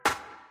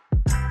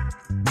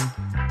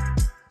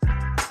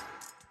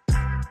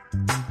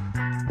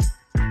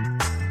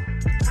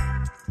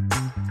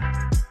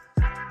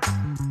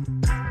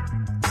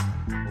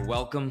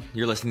welcome.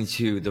 You're listening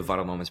to the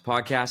Vitalmoments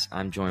podcast.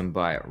 I'm joined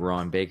by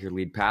Ron Baker,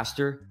 lead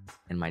pastor,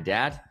 and my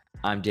dad.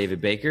 I'm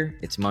David Baker.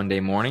 It's Monday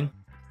morning,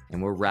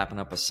 and we're wrapping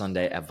up a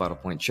Sunday at Vital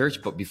Point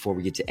Church. But before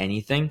we get to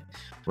anything,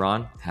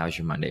 Ron, how's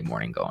your Monday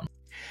morning going?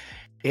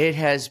 It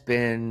has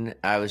been,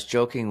 I was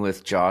joking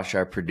with Josh,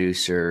 our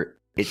producer,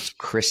 it's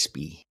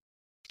crispy.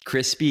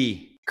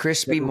 Crispy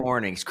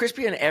mornings.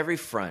 Crispy on every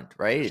front,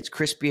 right? It's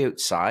crispy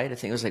outside. I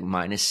think it was like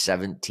minus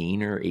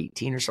 17 or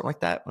 18 or something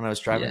like that when I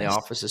was driving to the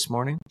office this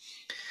morning.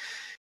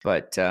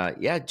 But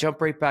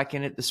jump right back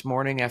in it this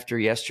morning after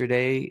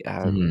yesterday.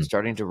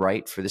 Starting to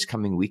write for this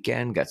coming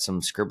weekend. Got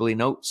some scribbly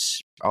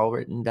notes all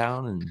written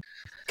down and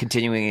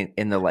continuing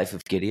in the life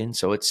of Gideon.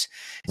 So it's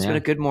been a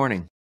good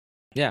morning.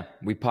 Yeah,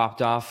 we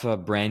popped off a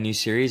brand new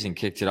series and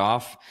kicked it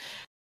off.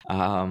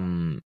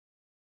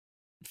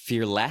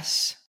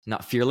 Fearless,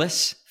 not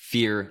fearless,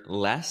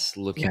 fearless,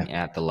 looking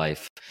at the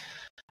life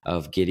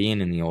of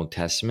Gideon in the Old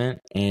Testament.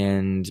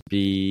 And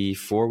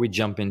before we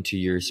jump into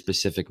your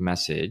specific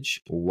message,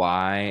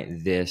 why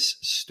this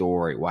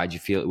story? Why did you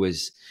feel it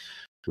was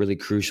really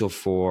crucial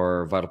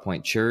for Vital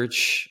Point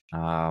Church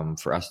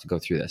for us to go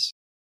through this?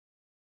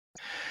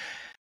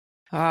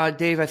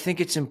 Dave, I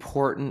think it's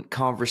important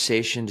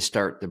conversation to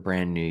start the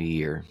brand new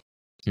year.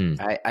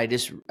 I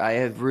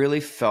have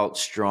really felt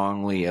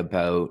strongly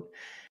about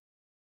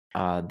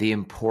the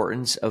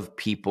importance of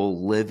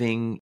people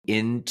living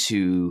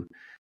into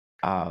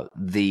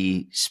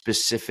the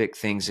specific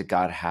things that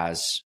God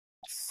has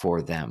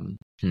for them.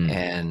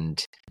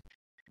 And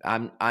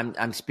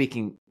I'm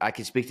speaking, I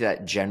can speak to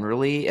that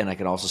generally, and I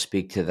can also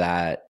speak to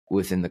that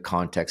within the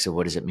context of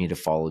what does it mean to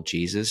follow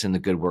Jesus and the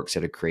good works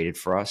that are created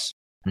for us.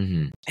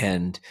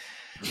 And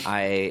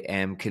I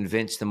am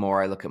convinced the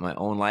more I look at my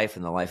own life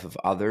and the life of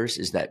others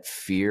is that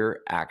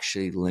fear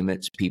actually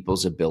limits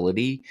people's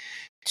ability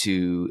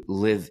to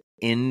live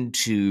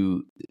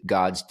into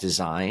God's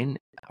design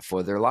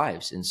for their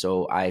lives. And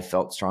so I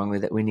felt strongly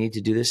that we need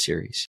to do this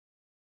series.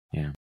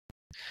 Yeah.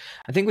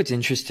 I think what's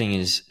interesting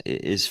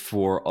is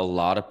for a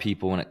lot of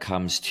people when it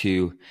comes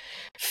to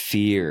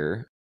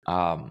fear,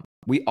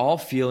 we all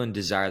feel and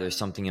desire there's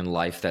something in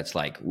life that's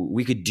like,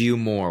 we could do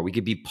more, we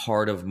could be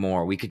part of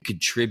more, we could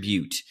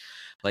contribute.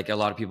 Like a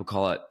lot of people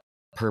call it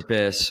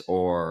purpose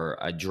or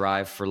a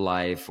drive for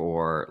life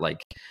or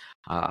like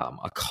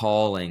a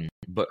calling,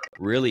 but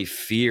really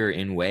fear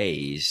in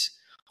ways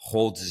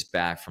holds us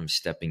back from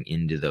stepping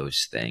into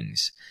those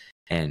things.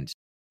 And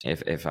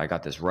if I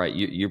got this right,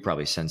 you're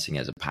probably sensing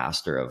as a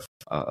pastor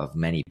of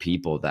many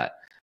people that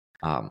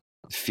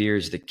fear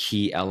is the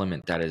key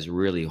element that is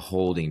really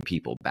holding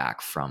people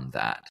back from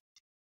that,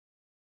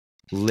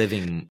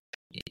 living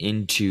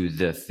into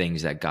the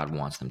things that God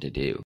wants them to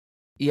do.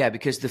 Yeah,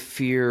 because the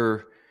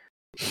fear,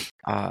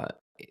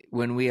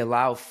 when we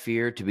allow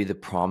fear to be the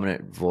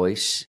prominent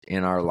voice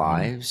in our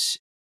lives,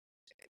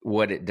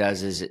 what it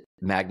does is it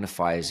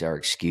magnifies our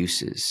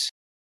excuses.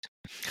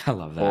 I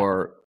love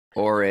that.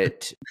 Or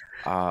it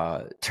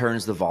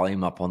turns the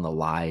volume up on the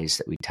lies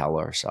that we tell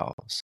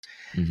ourselves.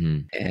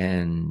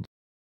 And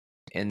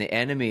the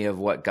enemy of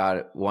what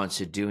God wants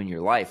to do in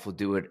your life will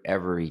do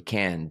whatever he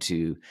can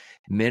to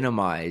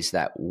minimize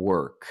that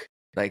work.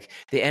 Like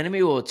the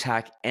enemy will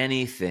attack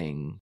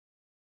anything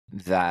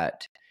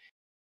that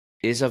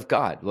is of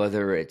God,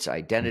 whether it's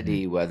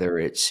identity, whether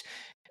it's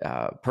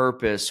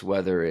purpose,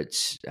 whether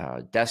it's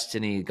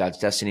destiny, God's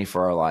destiny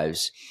for our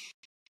lives.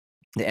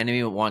 The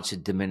enemy wants to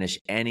diminish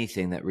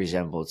anything that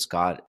resembles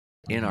God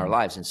in our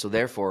lives. And so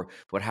therefore,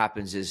 what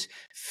happens is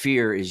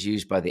fear is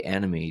used by the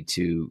enemy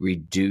to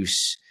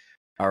reduce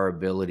our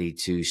ability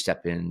to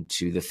step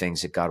into the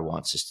things that God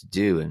wants us to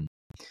do.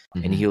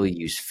 And he'll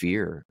use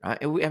fear.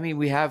 I mean,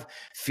 we have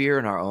fear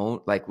in our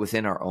own, like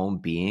within our own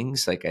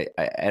beings, like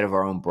out of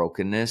our own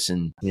brokenness.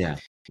 And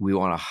we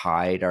want to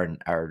hide.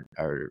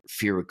 Our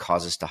fear would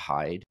cause us to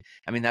hide.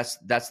 I mean, that's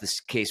the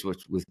case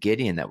with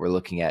Gideon that we're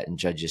looking at in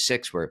Judges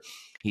 6, where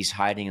he's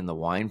hiding in the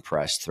wine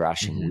press,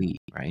 thrashing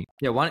wheat, right?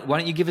 Yeah. Why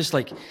don't you give us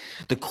like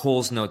the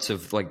Coles notes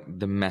of like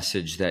the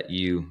message that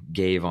you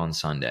gave on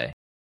Sunday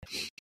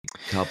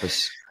to help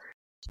us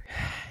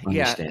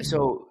understand? Yeah.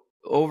 So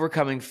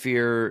overcoming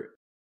fear,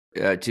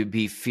 to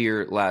be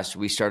fearless,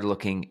 we started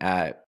looking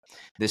at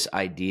this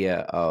idea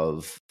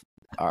of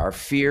our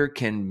fear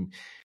can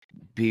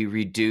be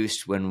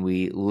reduced when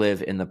we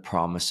live in the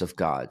promise of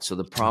God. So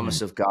the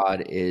promise of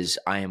God is,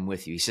 I am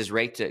with you. He says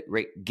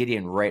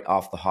Gideon right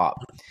off the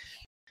hop,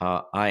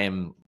 I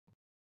am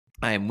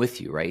with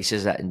you, right? He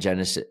says that in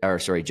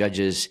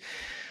Judges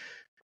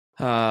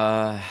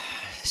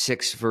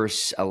 6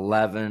 verse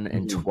 11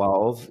 and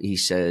 12. He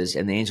says,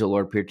 and the angel of the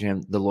Lord appeared to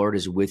him, the Lord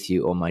is with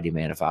you, O mighty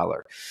man of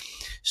valor.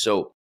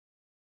 So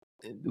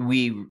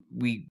we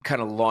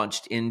kind of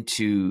launched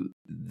into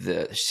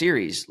the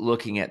series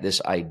looking at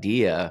this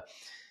idea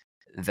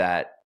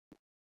that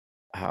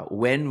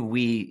when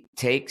we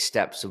take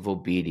steps of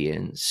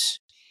obedience,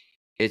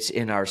 it's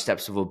in our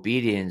steps of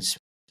obedience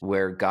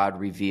where God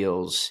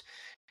reveals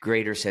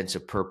greater sense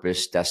of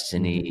purpose,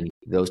 destiny,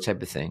 those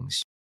type of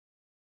things.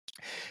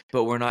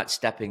 but we're not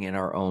stepping in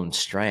our own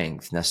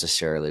strength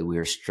necessarily.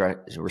 We're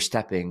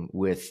stepping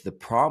with the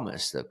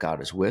promise that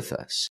God is with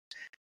us.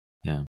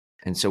 Yeah.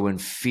 And so when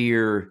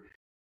fear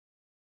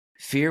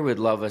would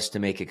love us to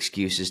make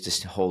excuses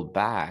to hold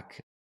back,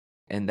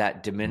 and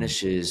that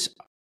diminishes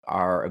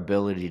our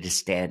ability to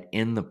stand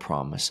in the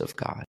promise of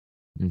God.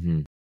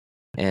 Mm-hmm.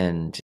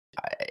 And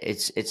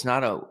it's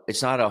not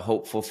a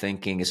hopeful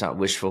thinking. It's not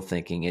wishful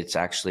thinking. It's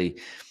actually,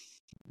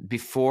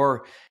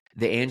 before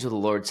the angel of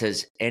the Lord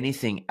says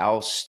anything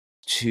else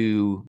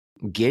to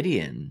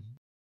Gideon,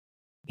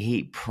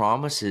 he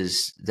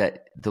promises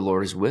that the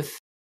Lord is with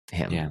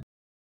him. Yeah.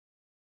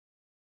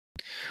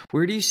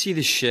 Where do you see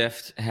the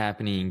shift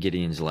happening in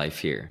Gideon's life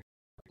here?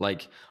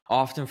 Like,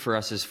 often for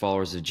us as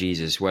followers of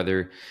Jesus,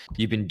 whether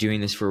you've been doing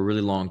this for a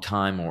really long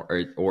time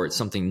or it's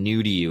something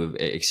new to you,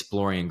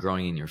 exploring and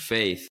growing in your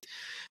faith,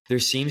 there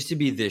seems to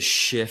be this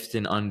shift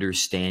in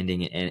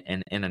understanding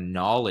and a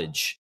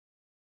knowledge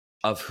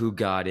of who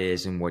God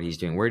is and what he's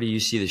doing. Where do you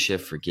see the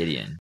shift for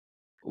Gideon?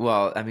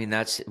 Well, I mean,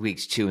 that's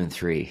weeks 2 and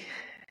 3.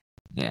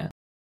 Yeah.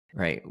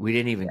 Right. We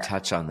didn't even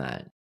touch on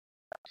that.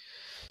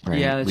 Right?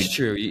 Yeah, that's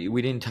true.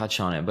 We didn't touch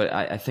on it, but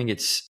I think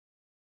it's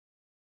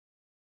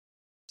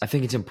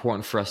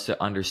important for us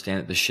to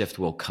understand that the shift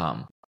will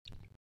come.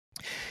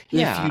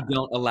 Yeah. If you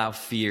don't allow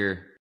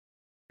fear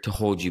to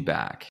hold you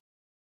back.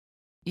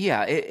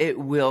 Yeah, it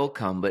will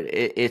come, but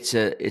I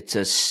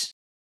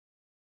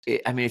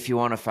mean, if you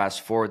want to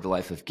fast forward the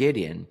life of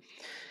Gideon,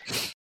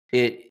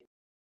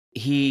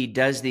 he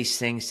does these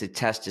things to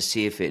test to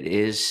see if it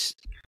is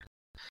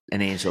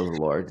an angel of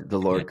the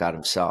Lord God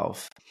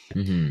himself.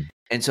 Mm-hmm.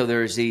 And so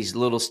there's these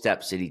little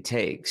steps that he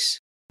takes,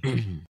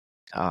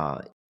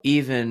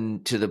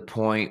 even to the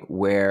point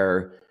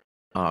where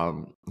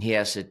he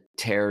has to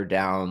tear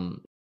down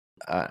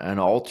an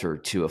altar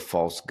to a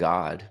false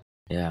god.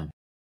 Yeah.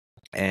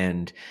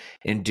 And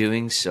in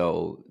doing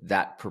so,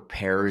 that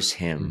prepares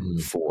him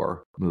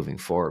for moving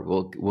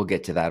forward. We'll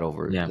get to that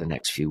over the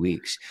next few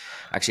weeks.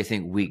 Actually, I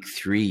think week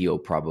 3 you'll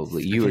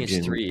probably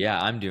it's 3.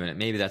 Yeah, I'm doing it.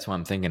 Maybe that's why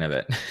I'm thinking of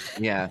it.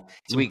 Yeah,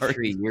 week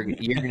 3 you're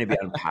going to be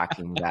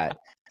unpacking that.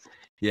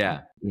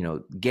 Yeah,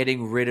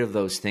 getting rid of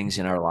those things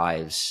in our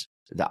lives,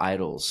 the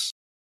idols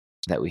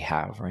that we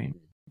have. Right.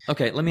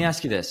 Okay, let me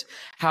ask you this: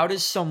 how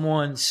does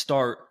someone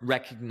start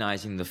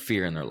recognizing the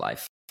fear in their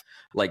life?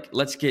 Like,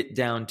 let's get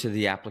down to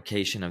the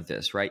application of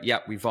this, right? Yeah,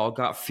 we've all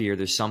got fear.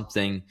 There's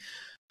something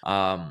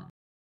that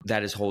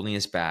is holding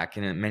us back.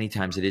 And many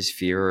times it is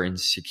fear or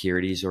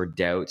insecurities or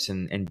doubts,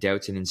 and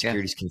doubts and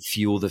insecurities can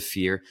fuel the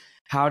fear.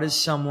 How does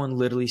someone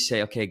literally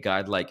say, okay,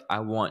 God, like, I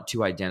want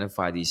to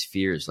identify these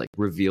fears, like,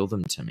 reveal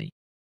them to me?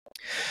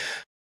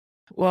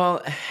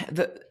 Well,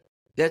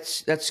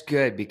 that's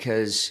good,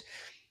 because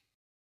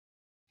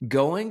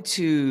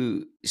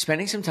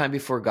spending some time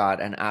before God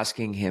and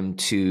asking him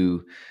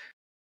to,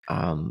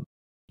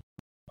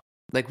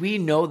 like, we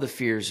know the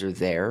fears are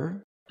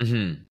there,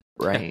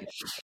 right?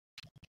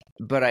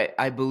 But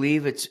I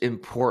believe it's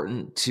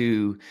important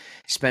to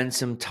spend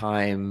some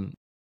time,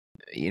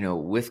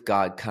 with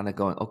God, kind of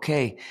going,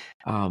 okay,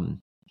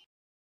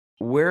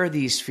 where are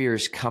these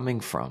fears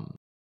coming from?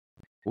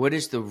 What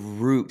is the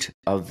root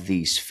of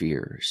these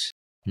fears?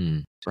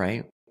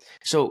 Right?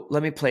 So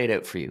let me play it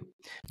out for you.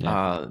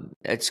 Yeah.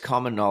 It's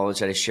common knowledge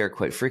that I share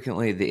quite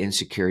frequently, the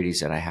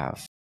insecurities that I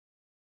have,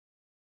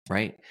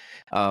 right?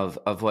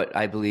 Of what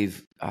I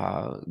believe,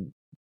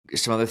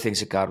 some other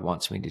things that God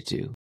wants me to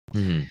do.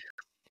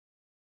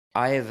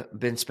 I have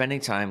been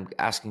spending time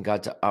asking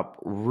God to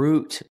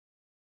uproot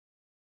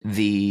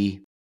this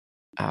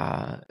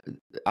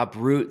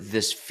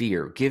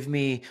fear. Give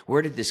me,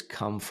 where did this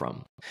come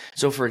from?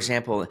 So, for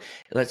example,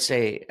 let's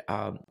say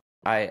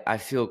I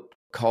feel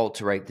called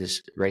to write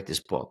this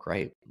book,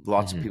 right?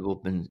 Lots of people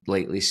have been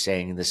lately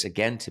saying this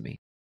again to me.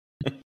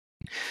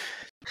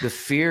 The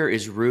fear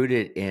is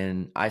rooted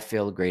in, I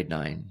failed grade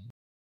 9.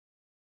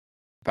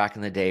 Back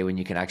in the day when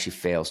you can actually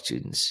fail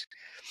students.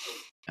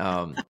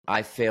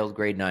 I failed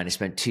grade 9. I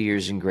spent 2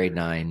 years in grade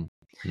 9.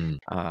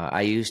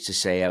 I used to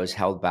say I was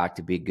held back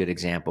to be a good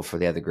example for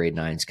the other grade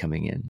 9s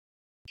coming in.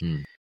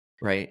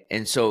 Right.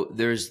 And so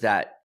there's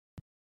that.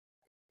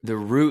 The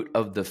root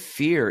of the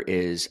fear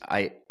is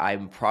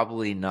I'm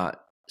probably not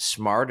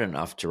smart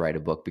enough to write a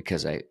book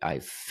because I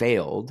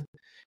failed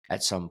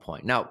at some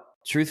point. Now,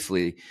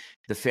 truthfully,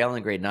 the fail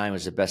in grade 9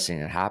 was the best thing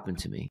that happened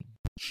to me.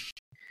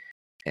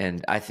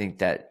 And I think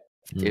that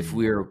if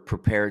we're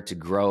prepared to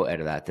grow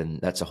out of that, then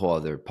that's a whole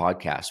other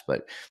podcast.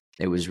 But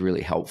it was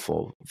really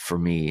helpful for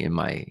me in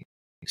my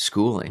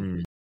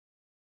schooling.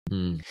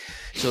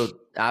 So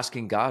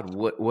asking God,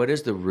 what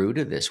is the root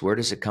of this? Where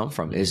does it come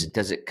from?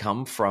 Does it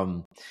come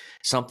from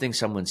something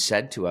someone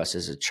said to us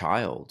as a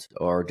child?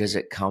 Or does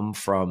it come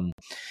from,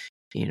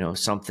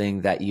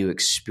 something that you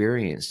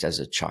experienced as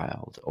a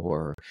child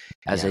or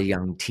as a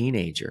young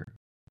teenager?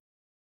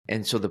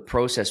 And so the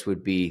process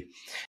would be,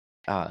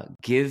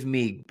 give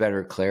me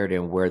better clarity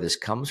on where this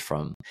comes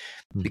from.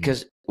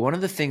 Because one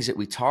of the things that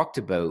we talked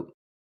about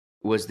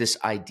was this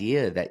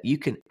idea that you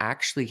can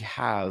actually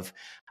have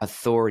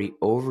authority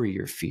over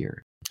your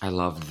fear. I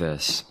love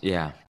this.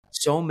 Yeah.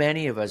 So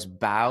many of us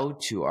bow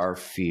to our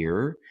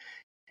fear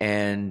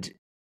and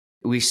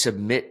we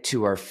submit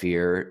to our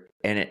fear,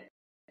 and it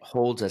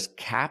holds us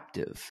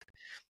captive.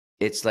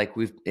 It's like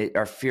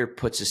our fear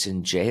puts us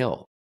in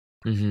jail.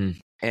 Mm-hmm.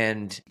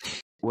 And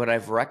what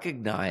I've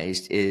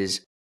recognized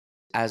is,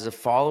 as a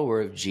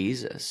follower of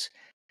Jesus,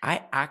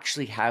 I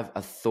actually have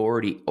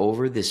authority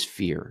over this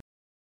fear.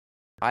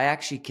 I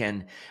actually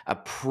can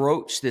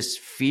approach this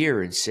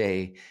fear and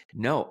say,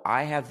 no,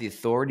 I have the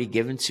authority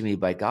given to me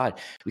by God.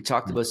 We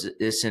talked about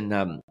this in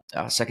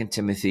 2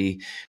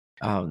 Timothy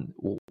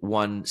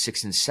 1,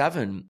 6, and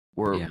 7,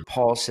 where Yeah.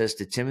 Paul says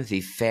to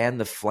Timothy, fan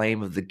the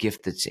flame of the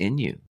gift that's in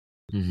you,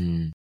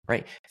 Mm-hmm.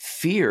 right?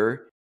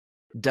 Fear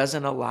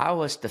doesn't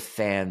allow us to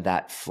fan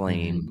that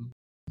flame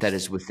that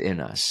is within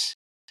us.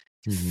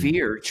 Mm-hmm.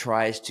 Fear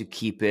tries to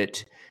keep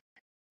it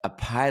a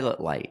pilot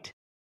light.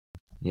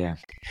 Yeah.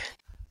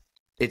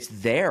 It's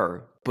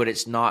there, but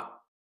it's not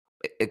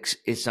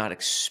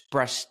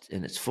expressed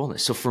in its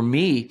fullness. So for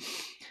me,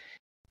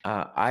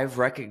 I've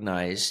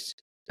recognized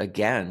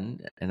again,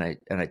 and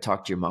I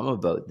talked to your mom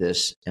about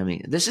this. I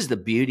mean, this is the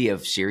beauty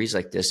of series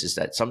like this, is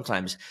that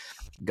sometimes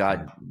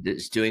God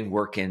is doing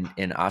work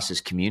in us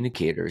as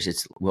communicators.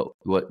 It's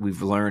what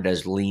we've learned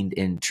as leaned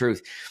in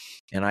truth.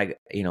 And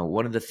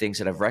one of the things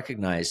that I've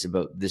recognized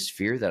about this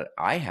fear that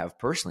I have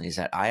personally is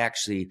that I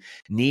actually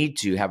need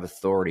to have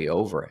authority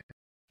over it.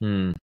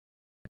 Mm.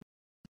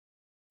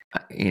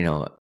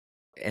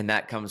 And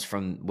that comes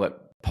from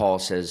what Paul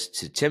says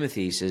to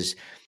Timothy. He says,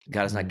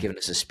 God has not given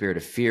us a spirit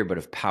of fear, but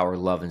of power,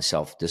 love, and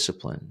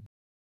self-discipline,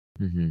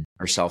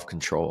 or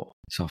self-control.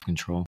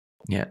 Self-control.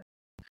 Yeah.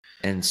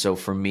 And so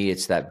for me,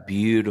 it's that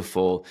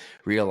beautiful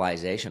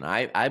realization.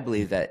 I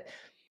believe that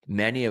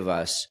many of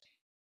us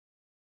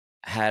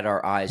had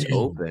our eyes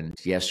opened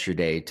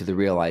yesterday to the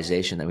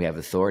realization that we have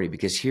authority.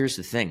 Because here's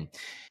the thing.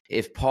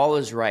 If Paul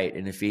is right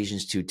in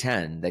Ephesians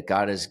 2:10,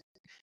 that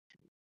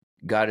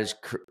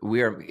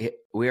we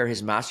are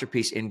his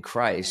masterpiece in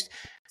Christ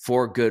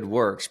for good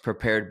works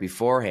prepared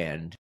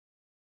beforehand,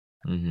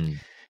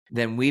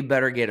 then we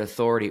better get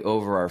authority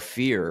over our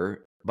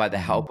fear by the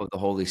help of the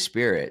Holy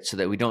Spirit, so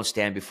that we don't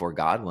stand before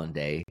God one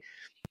day.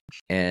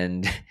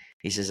 And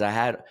he says,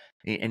 and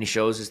he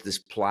shows us this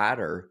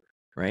platter,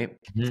 right?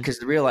 Because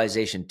the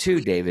realization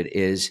too, David,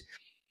 is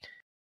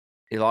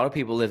a lot of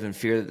people live in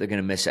fear that they're going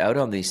to miss out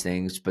on these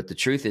things. But the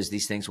truth is,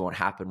 these things won't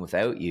happen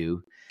without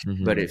you.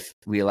 But if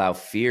we allow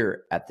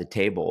fear at the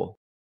table,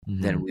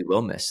 then we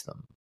will miss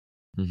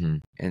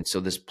them. And so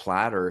this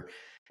platter,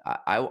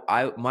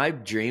 my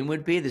dream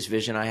would be, this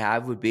vision I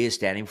have would be, is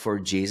standing before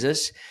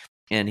Jesus,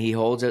 and he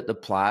holds out the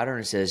platter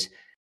and says,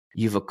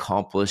 you've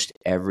accomplished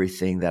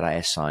everything that I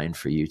assigned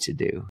for you to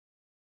do.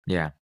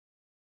 Yeah.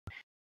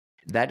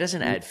 That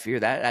doesn't add fear.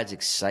 That adds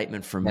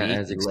excitement for me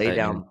to lay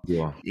down.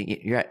 Yeah.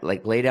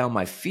 Lay down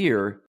my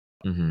fear,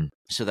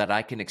 so that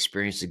I can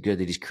experience the good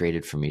that he's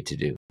created for me to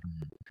do.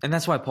 And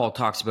that's why Paul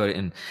talks about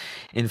it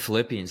in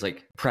Philippians,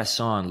 like, press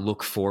on,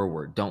 look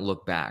forward, don't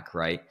look back,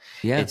 right?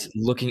 Yeah. It's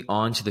looking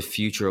on to the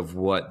future of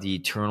what the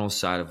eternal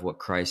side of what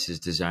Christ is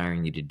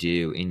desiring you to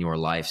do in your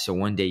life. So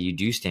one day you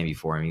do stand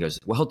before him. He goes,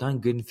 well done,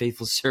 good and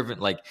faithful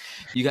servant. Like,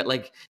 you got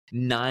like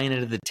 9 out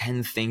of the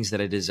 10 things that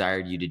I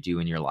desired you to do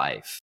in your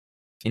life.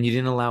 And you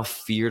didn't allow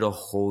fear to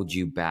hold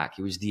you back.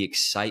 It was the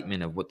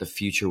excitement of what the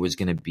future was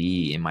going to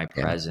be in my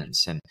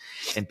presence. And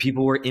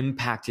people were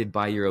impacted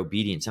by your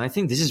obedience. And I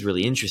think this is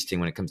really interesting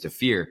when it comes to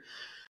fear.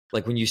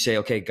 Like, when you say,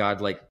 okay,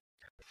 God, like,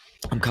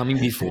 I'm coming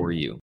before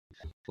you.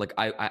 Like,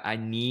 I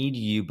need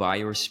you by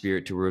your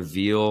Spirit to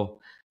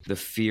reveal the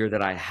fear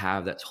that I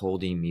have that's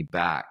holding me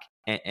back.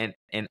 And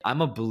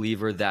I'm a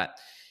believer that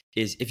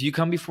is, if you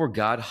come before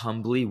God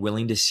humbly,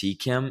 willing to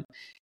seek him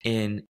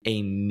in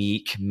a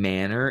meek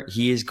manner,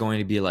 he is going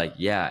to be like,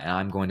 yeah, and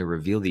I'm going to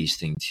reveal these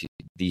things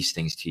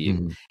to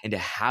you. And to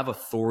have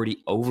authority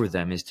over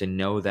them is to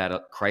know that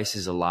Christ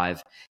is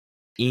alive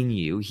in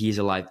you. He is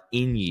alive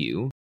in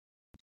you,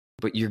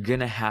 but you're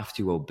going to have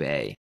to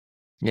obey.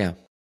 Yeah.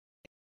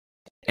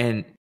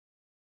 And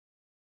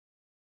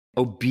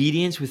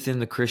obedience within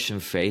the Christian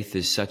faith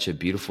is such a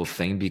beautiful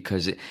thing,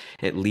 because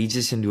it leads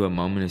us into a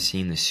moment of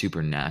seeing the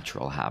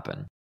supernatural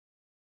happen.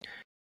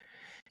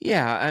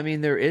 Yeah, I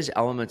mean, there is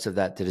elements of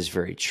that is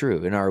very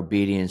true. In our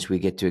obedience, we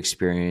get to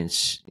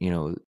experience,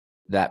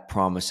 that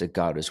promise that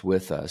God is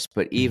with us.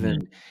 But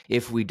even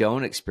if we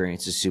don't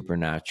experience the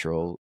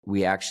supernatural,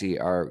 we actually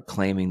are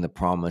claiming the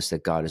promise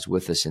that God is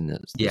with us in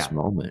this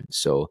moment.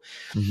 So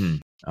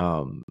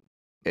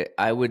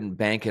I wouldn't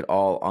bank it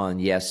all on,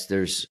 yes,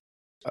 there's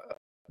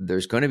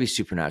going to be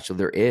supernatural.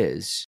 There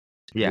is.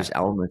 Yeah. There's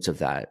elements of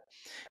that.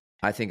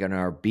 I think in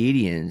our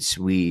obedience,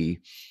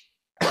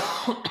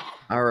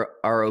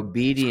 our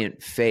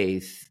obedient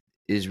faith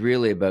is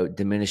really about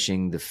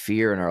diminishing the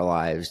fear in our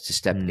lives to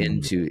step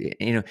into.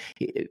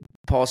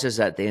 Paul says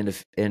that at the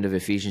end of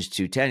Ephesians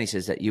 2:10, he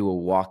says that you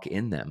will walk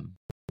in them.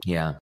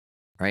 Yeah.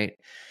 Right.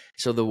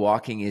 So the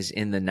walking is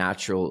in the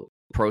natural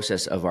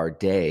process of our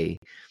day,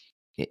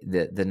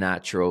 the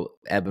natural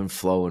ebb and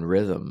flow and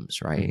rhythms.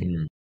 Right.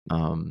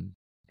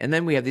 And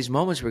then we have these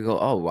moments where we go,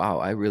 oh, wow,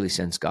 I really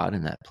sense God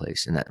in that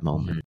place, in that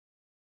moment.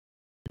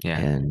 Yeah.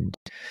 And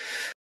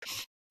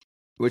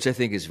which I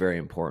think is very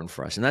important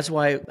for us. And that's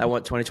why I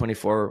want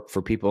 2024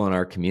 for people in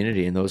our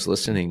community and those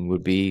listening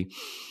would be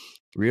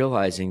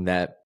realizing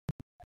that,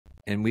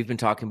 and we've been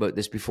talking about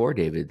this before,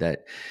 David, that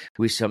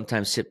we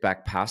sometimes sit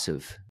back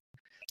passive.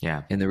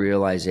 Yeah. And the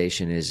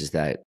realization is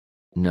that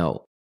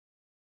no,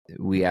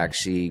 we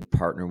actually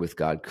partner with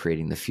God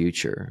creating the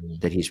future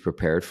that he's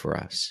prepared for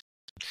us.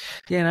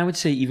 Yeah. And I would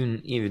say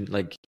even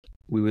like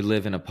we would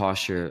live in a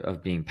posture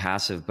of being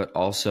passive, but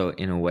also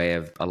in a way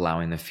of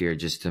allowing the fear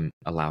just to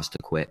allow us to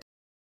quit.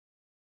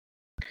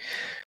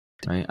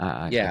 Right.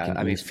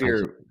 I mean,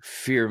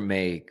 fear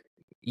may,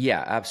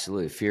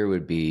 absolutely. Fear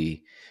would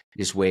be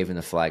just waving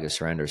the flag of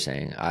surrender,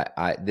 saying,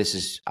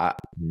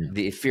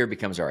 the fear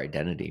becomes our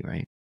identity,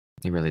 right?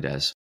 It really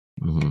does.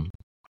 Mm-hmm.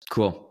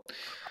 Cool.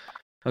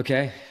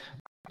 Okay.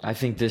 I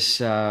think this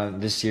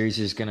series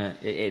is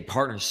it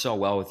partners so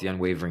well with the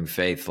unwavering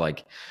faith.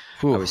 Like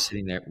I was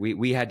sitting there,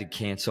 we had to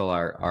cancel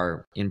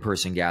our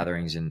in-person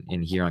gatherings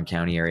in Huron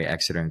County area,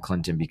 Exeter and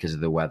Clinton, because of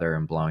the weather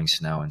and blowing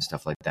snow and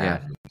stuff like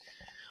that. Yeah. And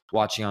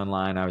watching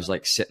online, I was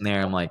like sitting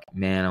there, I'm like,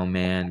 man, oh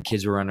man,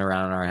 kids were running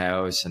around in our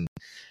house. And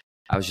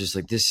I was just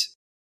like, this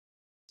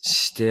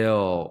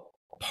still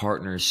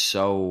partners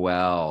so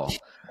well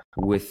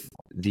with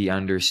the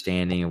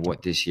understanding of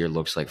what this year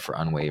looks like for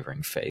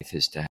unwavering faith,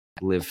 is to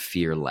live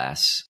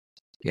fearless.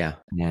 Yeah.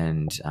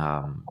 And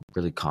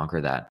really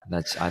conquer that.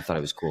 I thought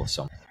it was cool.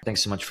 So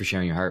thanks so much for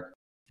sharing your heart.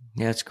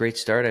 Yeah, it's a great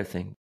start, I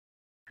think.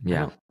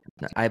 Yeah.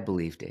 I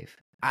believe, Dave.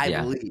 I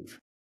believe.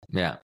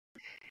 Yeah.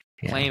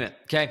 Claim it.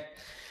 Okay.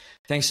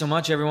 Thanks so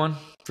much, everyone,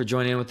 for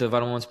joining in with the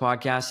Vitalmoments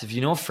podcast. If you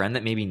know a friend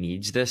that maybe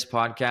needs this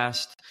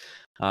podcast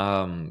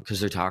because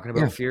they're talking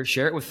about fear,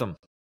 share it with them.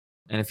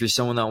 And if you're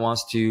someone that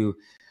wants to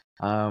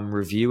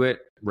review it,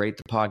 rate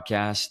the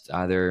podcast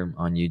either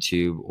on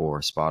YouTube or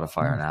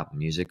Spotify or on Apple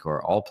Music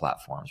or all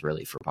platforms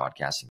really for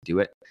podcasting, do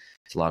it.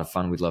 It's a lot of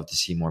fun. We'd love to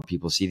see more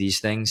people see these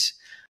things.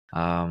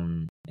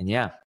 And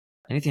yeah,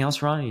 anything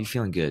else, Ron? Are you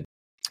feeling good?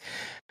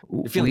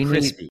 You're feeling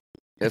crispy.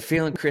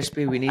 Feeling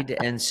crispy. We need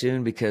to end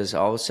soon because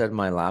all of a sudden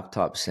my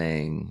laptop's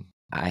saying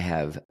I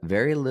have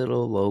very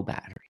little low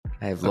battery.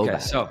 I have low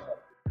battery. So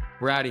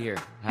we're out of here.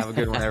 Have a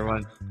good one,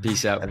 everyone.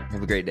 Peace out.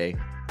 Have a great day.